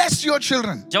you bless your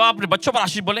children, जब आप अपने बच्चों पर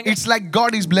आशीष बोलेंगे, it's like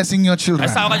God is blessing your children.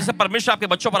 ऐसा होगा जैसे परमेश्वर आपके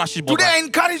बच्चों पर आशीष बोल Today रहा I है.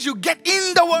 encourage you, get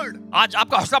in the word. आज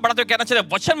आपका हौसला बढ़ाते हुए कहना चाहिए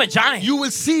वचन में जाएं. You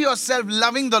will see yourself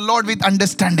loving the Lord with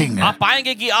understanding. आप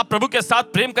पाएंगे कि आप प्रभु के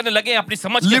साथ प्रेम करने लगे अपनी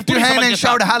समझ के Lift your पूरी hand समझ and के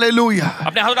shout साथ. hallelujah.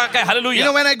 अपने हाथ उठा के You know,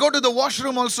 hallelujah. when I go to the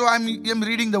washroom also, I'm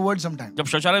reading the word sometimes. जब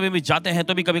शौचालय में भी जाते हैं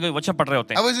तो भी कभी-कभी वचन पढ़ रहे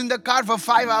होते I हैं. was in the car for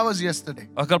 5 hours yesterday.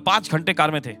 अगर 5 घंटे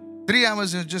कार में थे 3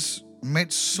 hours is just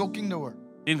made soaking the word.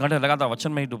 3 घंटे लगातार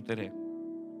वचन में ही डूबते रहे।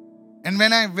 And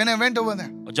when I went over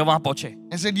there, और जब वहां पहुंचे,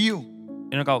 I said, you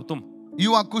कहा तुम,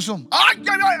 are Kusum.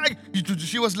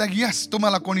 She was like, yes,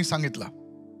 तुम्हाला कोणी सांगितलं.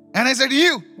 And I said,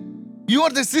 you are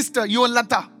the sister, you are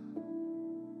Lata.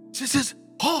 She says,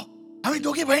 oh, आम्ही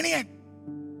दोघी बहिणी आहेत.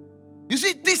 You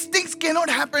see, these things cannot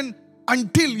happen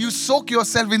until you soak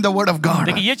yourself in the word of God.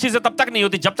 देखिए ये चीजें तब तक नहीं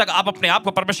होती जब तक आप अपने आप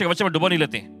को परमेश्वर के वचन में डुबो नहीं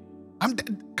लेते।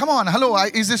 Come on, hello,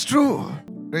 is this true?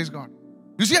 Praise God.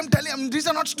 You see, I'm telling you, these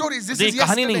are not stories. This is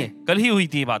कहानी नहीं है, yesterday. कल ही हुई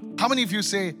थी ये बात। How many of you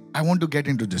say, I want to get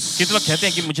into this? कितने लोग कहते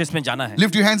हैं कि मुझे इसमें जाना है?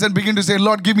 Lift your hands and begin to say,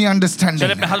 Lord, give me understanding.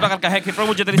 चलिए अपने हाथ पकड़ कर कहे कि प्रभु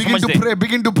मुझे तेरी Begin समझ to they. pray,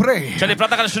 begin to pray. चलिए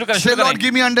प्रार्थना करना शुरू करें, Say, शुरू Lord, करें।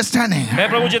 give me understanding. मैं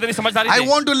प्रभु मुझे तेरी समझदारी I they.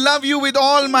 want to love you with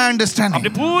all my अपनी understanding.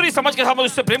 पूरी समझ के साथ मैं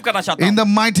उससे प्रेम करना चाहता In हूँ। the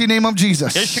mighty name of Yeshu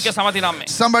Jesus. के सामर्थी नाम में।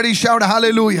 Somebody shout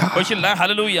hallelujah. कोई चिल्लाए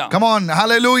hallelujah. Come on,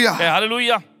 hallelujah.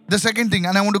 Hallelujah. The second thing,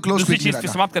 and I want to close दूसरी quickly. चीज फिर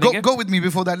right समाप्त now. करेंगे। Go with me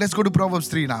before that. Let's go to Proverbs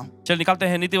 3 now. चल निकालते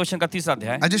हैं नीति वचन का 3रा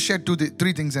अध्याय। I just shared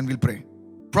three things and we'll pray.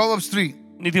 Proverbs 3,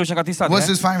 नीति वचन का 3रा अध्याय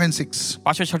verses 5 and 6.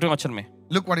 5वें 6वें वचन में।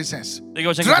 Look what it says. देखिए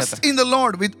वचन क्या कहता Trust in the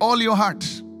Lord with all your heart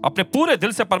अपने पूरे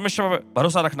दिल से परमेश्वर पर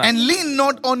भरोसा रखना and lean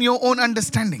not on your own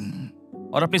understanding.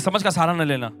 और अपनी समझ का सहारा न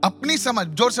लेना। अपनी समझ,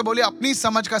 जोर से बोलिए, अपनी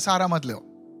समझ का सहारा मत लो.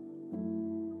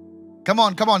 Come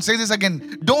on, say this again.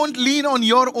 Don't lean on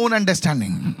your own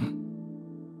understanding.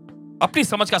 अपनी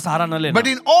समझ का सहारा न लेना। But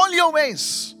in all your ways,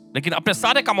 लेकिन अपने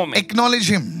सारे कामों में acknowledge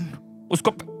Him.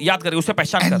 उसको याद करें, उसे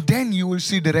पहचान And कर। then you will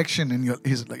see direction in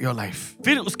your life.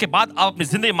 फिर उसके बाद आप अपनी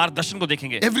जिंदगी मार्गदर्शन को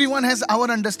देखेंगे। Everyone has our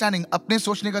understanding. अपने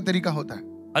सोचने का तरीका होता है.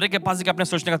 हर एक के पास एक अपने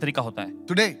सोचने का तरीका होता है।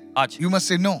 Today, आज you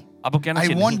must say no. आपको कहना I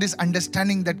चाहिए want नहीं। this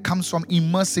understanding that comes from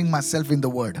immersing myself in the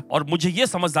Word. और मुझे ये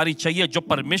समझदारी चाहिए जो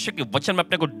परमेश्वर के वचन में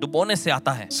अपने को डुबोने से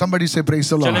आता है। Somebody say praise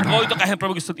the चलिए कोई Lord. तो कहे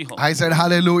प्रभु की स्तुति हो। I said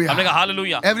hallelujah. हमने कहा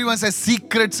hallelujah. Everyone says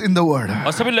secrets in the Word.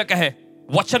 और सभी लोग कहे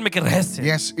वचन में के रहस्य।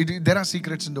 Yes, there are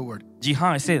secrets in the Word. जी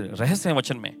हाँ, ऐसे रहस्य हैं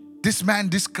वचन में। This man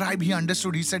described, he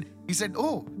understood. He said,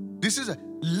 oh, this is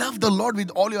love the Lord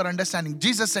with all your understanding.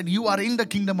 Jesus said, you are in the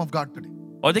kingdom of God today.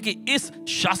 और देखिए इस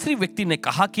शास्त्री व्यक्ति ने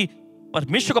कहा कि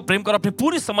परमेश्वर को प्रेम करो अपनी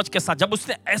पूरी समझ के साथ। जब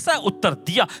उसने ऐसा उत्तर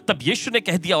दिया तब यीशु ने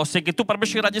कह दिया उससे कि तू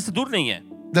परमेश्वर के राज्य से दूर नहीं है।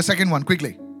 The second one,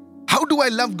 quickly. How do I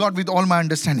love God with all my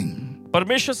understanding?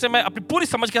 परमेश्वर से मैं अपनी पूरी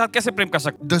समझ के साथ कैसे प्रेम कर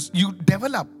सकता हूँ? You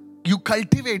develop, you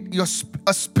cultivate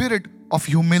a spirit of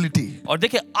humility. और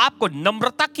देखिए आपको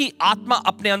नम्रता की आत्मा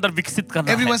अपने अंदर विकसित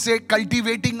करना Everyone है। say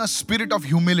cultivating a spirit of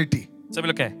humility. सभी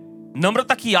लोग कहे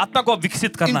नम्रता की आत्मा को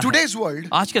विकसित करना In है। today's world,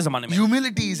 आज के जमाने में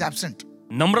humility is absent.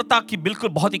 नम्रता की बिल्कुल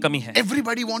बहुत ही कमी है।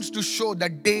 Everybody wants to show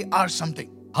that they are something.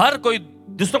 हर कोई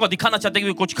दूसरों को दिखाना चाहते हैं कि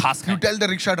वो कुछ खास है। You tell the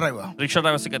rickshaw driver, rickshaw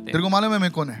driver से कहते हैं तेरे को मालूम है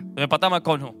मैं कौन है? तुम्हें पता मैं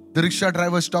कौन हूँ? The rickshaw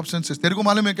driver stops and says, तेरे को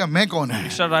मालूम है क्या मैं कौन है?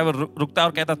 रिक्शा ड्राइवर रुकता है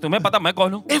और कहता है तुम्हें पता मैं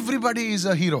कौन हूँ? Everybody is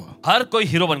a hero. हर कोई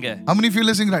हीरो बन गया है। How many of you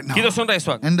listening right now? Hero सुन रहे हैं इस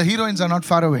वक्त And the heroines are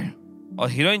not far away. और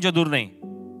हीरोइन जो दूर नहीं।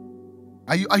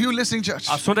 Are you listening, church?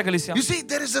 आप सुन रहे कलीसिया? You see,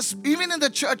 there is even in the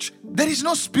church, there is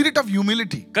no spirit of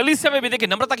humility. कलीसिया में भी देखिए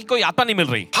नम्रता की कोई आत्मा नहीं मिल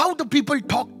रही। How do people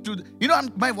talk to,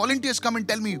 my volunteers come and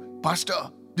tell me, Pastor,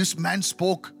 this man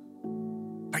spoke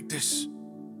like this.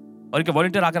 और इनके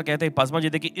वॉलंटियर आकर कहते हैं पासमा जी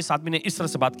देखिए इस आदमी ने इस तरह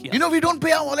से बात किया। We don't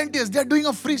pay our volunteers. They are doing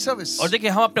a free service. और देखिए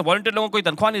हम अपने वॉलंटियर लोगों को कोई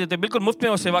तनख्वाह नहीं देते, बिल्कुल मुफ्त में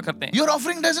वो सेवा करते हैं। Your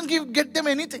offering doesn't get them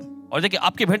anything. और देखिए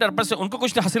आपकी भेंट अर्पण से उनको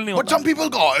कुछ हासिल नहीं But होता। some people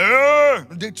go,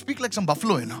 "Eh." They speak like some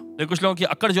buffalo, लेकिन कुछ लोगों की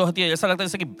अकड़ जो होती है ऐसा लगता है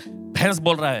जैसे कि भैंस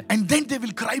बोल रहा है। And then they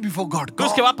will cry before God. तो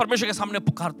उसके बाद परमेश्वर के सामने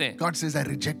पुकारते हैं। God says, I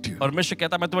reject you. परमेश्वर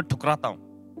कहता है मैं तुम्हें ठुकराता हूँ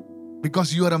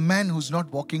Because you are a man who's not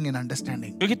walking in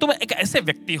understanding. क्योंकि तुम एक ऐसे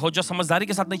व्यक्ति हो जो समझदारी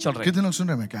के साथ नहीं चल रहे। कितने लोग सुन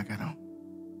रहे हैं मैं क्या कह रहा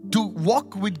हूँ? To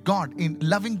walk with God, in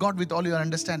loving God with all your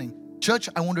understanding. Church,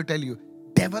 I want to tell you,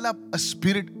 develop a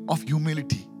spirit of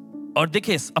humility. और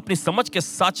देखिए अपनी समझ के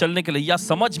साथ चलने के लिए या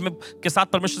समझ में के साथ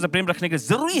परमेश्वर से प्रेम रखने के लिए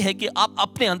जरूरी है कि आप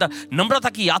अपने अंदर नम्रता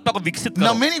की आत्मा को विकसित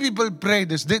Now करो। many people pray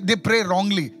this. They pray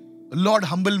wrongly. Lord,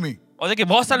 humble me. और देखिए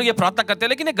बहुत सारे लोग ये प्रार्थना करते हैं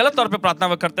लेकिन ये गलत तौर पे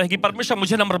प्रार्थना करते हैं कि परमेश्वर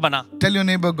मुझे नम्र बना। Tell your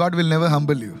neighbor, God will never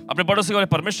humble you. अपने पड़ोसी को बोले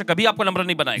परमेश्वर कभी आपको नम्र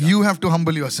नहीं बनाएगा। You have to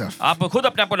humble yourself. आप खुद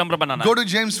अपने आप को नम्र बनाना Go है। to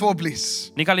James 4,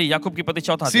 please. निकालिए याकूब की पत्री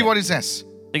 4 See what it says.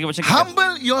 देखिए बच्चे क्या कहते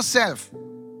Humble yourself.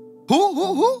 Who?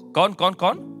 हैं?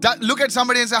 कौन? Look at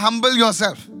somebody and say, humble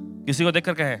yourself. किसी को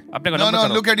देखकर कहे अपने को No, नम्र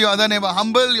करो। look at your other neighbor.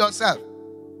 Humble yourself.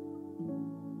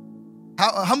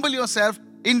 Humble yourself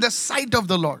in the sight of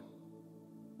the Lord.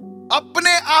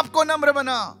 अपने आप को नम्र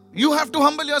बना. You have to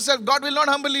humble yourself. God will not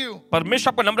humble you.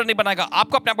 परमेश्वर आपको नम्र नहीं बनाएगा,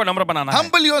 आपको अपने आप को नम्र बनाना है।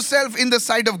 Humble yourself in the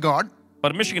sight of God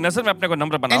परमेश्वर की नजर में अपने को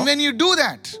नम्र And बनाओ, when you do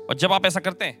that, और जब आप ऐसा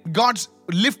करते हैं, God's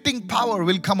lifting power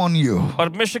will come on you.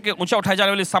 परमेश्वर के ऊंचा उठाई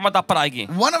जाने वाली सामर्थ आप पर आएगी।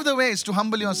 One of the ways to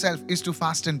humble yourself is to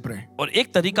fast and pray. और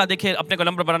एक तरीका देखिए अपने को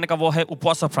नम्र बनाने का, वो है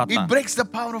उपवास और प्रार्थना। It breaks the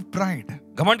power of pride.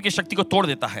 घमंड की शक्ति को तोड़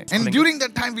देता है। And during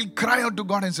that time, we'll cry out to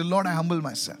God and say, Lord, I humble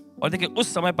myself. और देखिए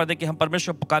उस समय पर देखिए हम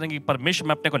परमेश्वर को पुकारेंगे, परमेश्वर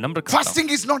मैं अपने को नम्र करता हूं। Fasting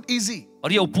is not easy.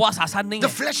 और ये उपवास आसान नहीं The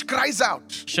है। flesh cries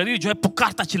out. शरीर जो है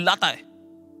पुकारता चिल्लाता है,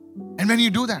 And when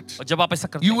you do that, और जब आप ऐसा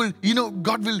करते you हैं, will,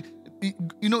 God will,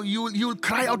 you will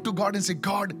cry out to God and say,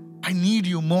 God, I need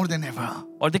you more than ever.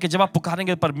 और देखिए जब आप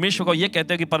पुकारेंगे परमेश्वर को, ये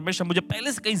कहते हैं कि परमेश्वर मुझे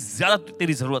पहले से कहीं ज्यादा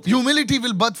तेरी जरूरत है। Humility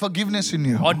will birth forgiveness in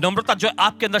you. और नम्रता जो है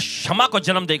आपके अंदर क्षमा को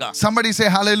जन्म देगा। Somebody say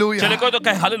hallelujah. चले कोई तो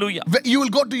कहे hallelujah. You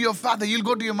will go to your father, you'll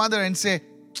go to your mother and say,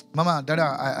 Mama, Dada,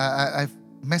 I've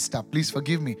messed up. Please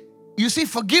forgive me. You see,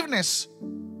 forgiveness,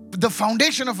 the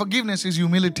foundation of forgiveness is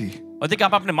humility. और देखिए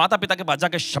आप अपने माता पिता के पास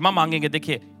जाकर क्षमा मांगेंगे,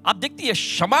 देखिए आप देखती है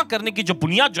क्षमा करने की जो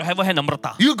बुनियाद जो है वो है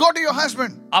नम्रता। You go to your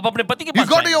husband, आप अपने पति के you पास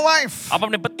go to जाएंगे, your wife, आप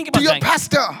अपने पत्नी के to पास your जाएंगे,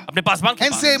 pastor, अपने पासवान के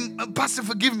and pass, say, Pastor,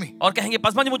 forgive me. और कहेंगे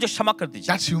पासवान जी मुझे क्षमा कर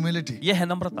दीजिए। That's humility. ये है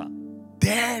नम्रता।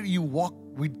 There you walk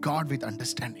with God with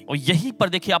understanding. और यहीं पर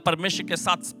देखिए आप परमेश्वर के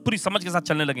साथ पूरी समझ के साथ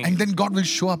चलने लगेंगे, And then God will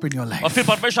show up in your और life. फिर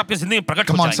परमेश्वर आपकी जिंदगी में प्रकट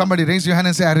हो Come on, जाएगा। somebody raise your hand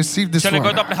and say, I receive this चले कोई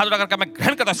word. तो अपने हाथ उठाकर मैं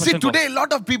ग्रहण करता हूं इस See, वचन को। today a lot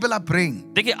of people are praying.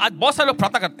 देखिए आज बहुत सारे लोग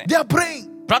प्रार्थना करते हैं, They are praying.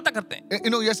 प्रार्थना करते हैं,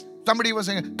 Yes, somebody was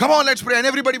saying, come on, let's pray. And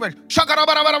everybody went, shakara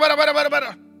bara bara bara bara bara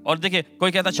bara. और देखिए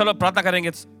कोई कहता है चलो प्रार्थना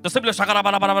करेंगे, तो सभी लोग शकारा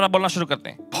बारा बारा बारा बोलना शुरू करते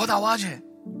हैं। बहुत आवाज है,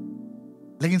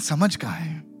 लेकिन समझ कहाँ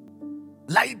है?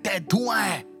 लाइट है, धुआं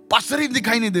है, पास्टर ही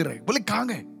दिखाई नहीं दे रहे। बोले कहाँ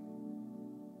गए?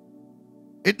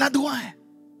 इतना धुआं है।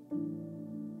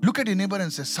 Look at your neighbor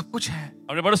and say, सब कुछ है।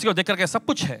 अपने पड़ोसी को देख करके सब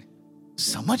कुछ है,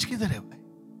 समझ किधर है भाई?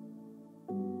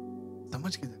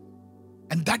 समझ किधर?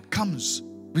 And that comes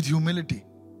with humility.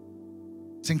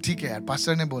 Saying ठीक है यार,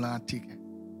 पास्टर ने बोला ठीक है,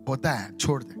 होता है,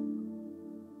 छोड़ दे।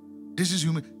 This is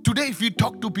humility. Today, if you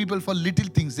talk to people for little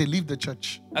things, they leave the church.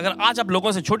 अगर आज आप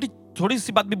लोगों से थोड़ी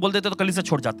सी बात भी बोल देते तो कली से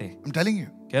छोड़ जाते हैं। I'm telling you,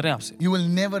 कह रहे हैं आपसे, you will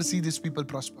never see these people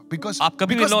prosper because आप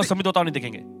कभी भी because लोगों they- से समृद्ध होता हुआ नहीं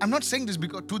देखेंगे। I'm not saying this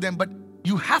because to them, but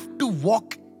you have to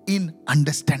walk in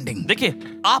understanding.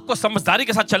 देखिए आपको समझदारी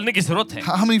के साथ चलने की जरूरत है।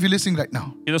 How many of you listening right now?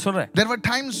 ये तो सुन रहे हैं। There were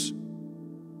times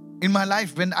in my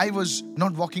life when I was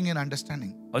not walking in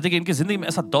understanding, और देखिए इनकी जिंदगी में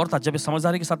ऐसा दौर था जब ये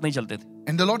समझदारी के साथ नहीं चलते थे।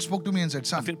 and the Lord spoke to me and said,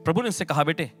 "Son, फिर प्रभु ने इससे कहा,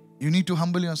 बेटे you need to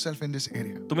humble yourself in this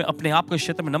area. तुम्हें अपने आप को इस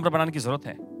क्षेत्र में नम्र बनाने की जरूरत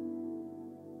है।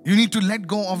 You need to let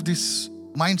go of this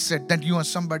mindset that you are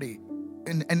somebody."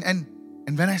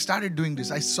 And when I started doing this,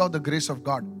 I saw the grace of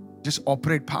God just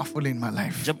operate powerfully in my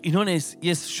life. जब इन्होंने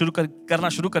ये करना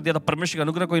शुरू कर दिया तो परमेश्वर के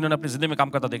अनुग्रह को इन्होंने अपनी जिंदगी में काम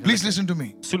करता देखा। Please listen to me.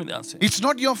 सुनिए ध्यान से। It's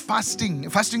not your fasting.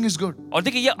 Fasting is good. और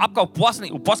देखिए ये आपका उपवास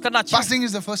नहीं, उपवास करना अच्छा है। Fasting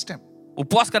is the first step.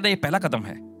 उपवास करना ये पहला कदम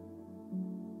है,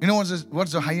 You know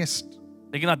what's the highest?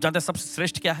 लेकिन आप जानते हैं सबसे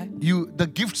श्रेष्ठ क्या है? The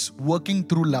gifts working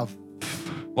through love.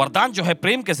 वरदान जो है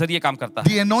प्रेम के जरिए काम करता है।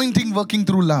 The anointing working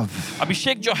through love.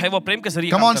 अभिषेक जो है वो प्रेम के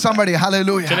जरिए Come काम on, करता है। somebody.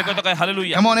 Hallelujah. चले कोई तो कहे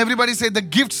hallelujah. Come on, everybody say the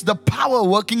gifts, the power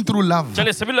working through love.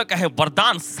 चले सभी लोग कहे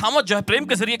वरदान सामर्थ जो है प्रेम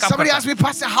के जरिए काम Somebody करता asked है। me,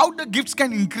 Pastor, how the gifts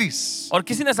can increase? और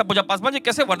किसी ने सब पूछा पासवान जी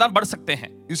कैसे वरदान बढ़ सकते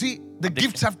हैं? You see, the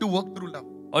gifts have to work through love.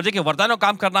 और देखिए वरदानों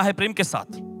काम करना है प्रेम के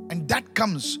साथ। And that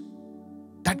comes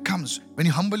when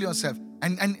you humble yourself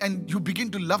and you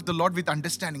begin to love the Lord with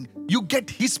understanding. You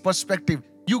get His perspective.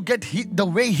 You get the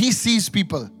way He sees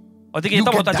people. और देखिए You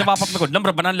तब get होता है जब that. आप अपने को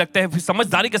नम्र बनाने लगते हैं, फिर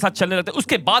समझदारी के साथ चलने लगते हैं,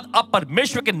 उसके बाद आप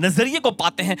परमेश्वर के नजरिए को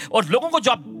पाते हैं और लोगों को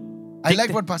जो आप I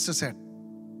like what Pastor said.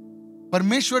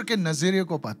 परमेश्वर के नजरिए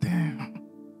को पाते हैं।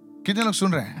 कितने लोग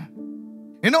सुन रहे हैं?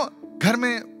 You know, घर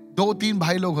में 2-3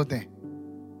 भाई लोग होते हैं,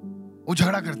 वो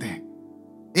झगड़ा करते हैं।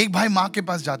 एक भाई माँ के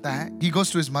पास जाता है, he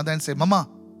goes to his mother and say, "Mama,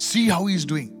 see how he is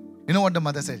doing." You know what the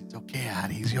mother says? "Okay, yaar,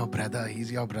 he's your brother. He's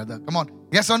your brother. Come on,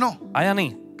 yes or no? आया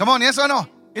नहीं। Come on, yes or no?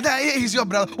 He's your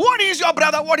brother. What is your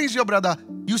brother? What is your brother?"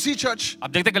 You see, church, आप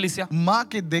देखते कलीसिया, माँ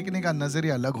के देखने का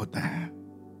नजरिया अलग होता है।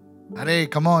 अरे,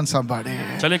 come on, somebody.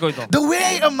 चले कोई तो The way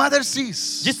a mother sees,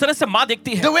 जिस तरह से माँ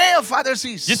देखती है, the way a father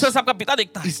sees, जिस तरह से आपका पिता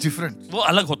देखता है, is different. वो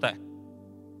अलग होता है।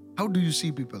 How do you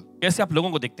see people? कैसे आप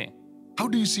लोगों को देखते हैं? How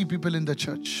do you see people in the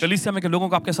church? कलीसिया में के लोगों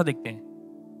को आप कैसा देखते हैं?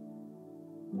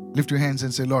 Lift your hands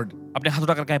and say, "Lord, अपने हाथ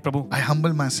उठाकर कहें, प्रभु I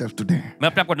humble myself today. मैं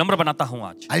अपने आप को नम्र बनाता हूँ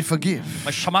आज, I forgive." मैं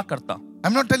क्षमा करता हूँ।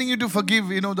 I'm not telling you to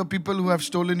forgive, the people who have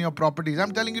stolen your properties.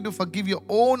 I'm telling you to forgive your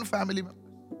own family members.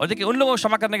 और देखिए उन लोगों को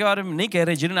क्षमा करने के बारे में नहीं कह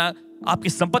रहे जिन्होंने आपकी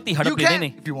संपत्ति You हड़प ली। can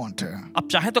नहीं, if you want to. आप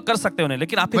चाहे तो कर सकते हो उन्हें,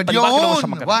 लेकिन आपके But your परिवार के लोगों को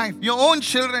क्षमा own करें। wife, your own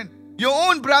children, your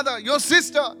own brother, your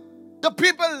sister, the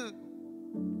people,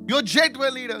 your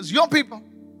J12 leaders, your people.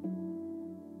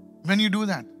 When you do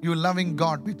that, you're loving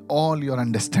God with all your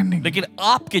understanding. लेकिन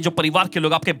आपके जो परिवार के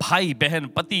लोग, आपके भाई बहन,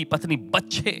 पति पत्नी,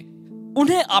 बच्चे,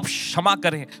 उन्हें आप क्षमा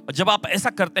करें। और जब आप ऐसा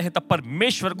करते हैं तब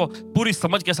परमेश्वर को पूरी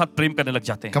समझ के साथ प्रेम करने लग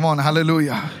जाते हैं। Come on,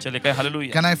 hallelujah. चलिए कहें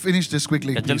hallelujah. Can I finish this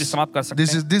quickly? क्या जल्दी Please? समाप्त कर सकते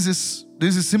हैं?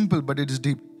 This is simple, but it is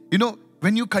deep. You know,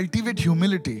 when you cultivate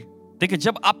humility, देखिए,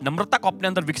 जब आप नम्रता को अपने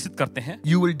अंदर विकसित करते हैं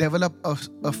you will develop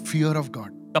a fear of God.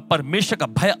 तब परमेश्वर का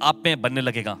भय आप में बनने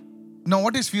लगेगा। Now,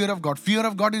 what is fear of God? Fear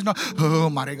of God is not, oh,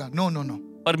 marega. No, no, no.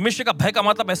 परमेश्वर का भय का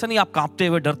मतलब ऐसा नहीं आप कांपते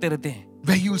हुए डरते रहते हैं।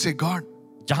 Where you will say, God,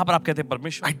 जहां पर आप कहते हैं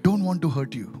परमेश्वर, I don't want to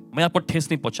hurt you. मैं आपको ठेस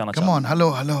नहीं पहुंचाना Come चाहता। on,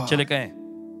 hello, hello. चलिए कहें,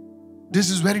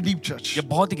 This is very deep, church. ये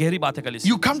बहुत ही गहरी बात है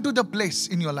कलीसिया। You come to the place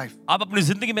in your life आप अपनी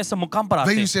जिंदगी में ऐसे मुकाम पर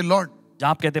आते where you हैं say, Lord,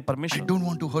 जहां आप कहते हैं I परमेश्वर, don't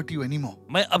want to hurt you anymore.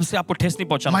 मैं अब से आपको ठेस नहीं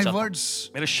पहुंचाना My चाहता। words,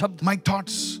 मेरे शब्द, my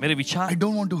thoughts, मेरे I विचार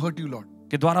don't want to hurt you, Lord.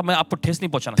 के द्वारा मैं आपको ठेस नहीं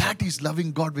पहुंचाना चाहता। That is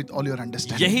loving God with all your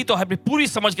understanding. यही तो है अपनी पूरी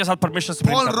समझ के साथ परमेश्वर से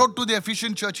प्रेम Paul करना। wrote to the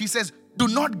Ephesian church, he says,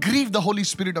 do not grieve the Holy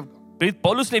Spirit of God. प्रेरित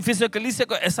पौलुस ने इफिसियों कलीसिया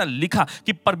को ऐसा लिखा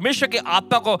कि परमेश्वर के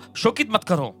आत्मा को शोकित मत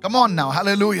करो। Come on now,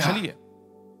 hallelujah. चलिए,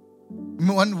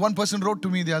 One person wrote to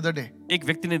me the other day, एक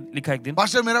व्यक्ति ने लिखा एक दिन,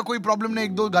 Pastor, मेरा कोई problem नहीं,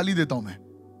 एक दो गाली देता हूं मैं.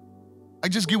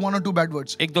 I just give one or two bad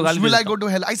words. एक दो गाली Will I देता go to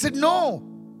hell? I said, no.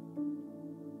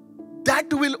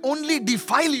 That will only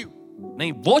defile you.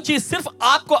 नहीं, वो चीज सिर्फ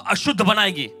आपको अशुद्ध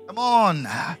बनाएगी। Come on.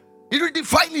 It will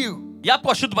defile you. ये आपको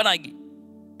अशुद्ध बनाएगी।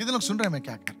 कितने लोग सुन रहे हैं मैं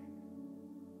क्या कर?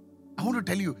 I want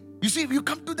to tell you. You see, if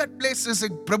you come to that place and say,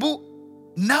 Prabhu,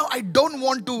 now I don't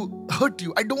want to hurt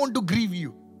you. I don't want to grieve you.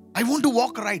 I want to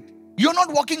walk right. You're not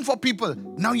walking for people.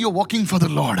 Now you're walking for the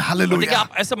Lord. देखिए, Hallelujah.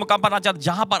 आप ऐसे मुकाम पर आना चाहते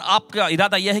जहां पर आपका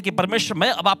इरादा यह है कि परमेश्वर, मैं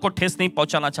अब आपको ठेस नहीं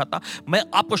पहुंचाना चाहता, मैं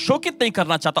आपको शोकित नहीं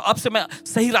करना चाहता, अब से मैं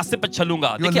सही रास्ते पर चलूंगा।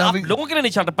 You are देखिए, आप loving- लोगों के लिए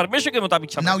नहीं चाहते, परमेश्वर के मुताबिक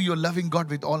चलना। Now you're loving God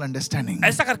with all understanding.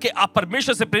 ऐसा करके आप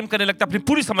परमेश्वर से प्रेम करने लगते हैं अपनी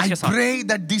पूरी समझ I के साथ। pray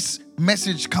that this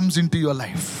message comes into your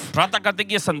life. प्रार्थना करते हैं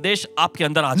कि ये संदेश आपके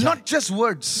अंदर आ जाए। Not just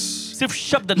words, सिर्फ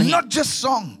शब्द नहीं, not just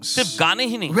songs, सिर्फ गाने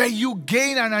ही नहीं, where you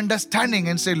gain an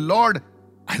understanding and say, Lord,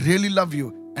 I really love you.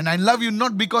 And I love you not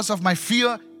because of my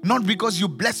fear, not because you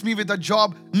bless me with a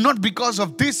job, not because of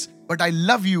this, but I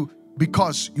love you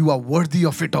because you are worthy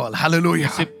of it all.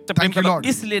 Hallelujah. सिर्फ प्रेम Thank you, करना Lord.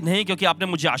 इसलिए नहीं क्योंकि आपने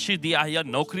मुझे आशीष दिया है या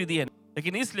नौकरी दी है,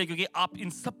 लेकिन इसलिए क्योंकि आप इन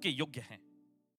सब के योग्य हैं।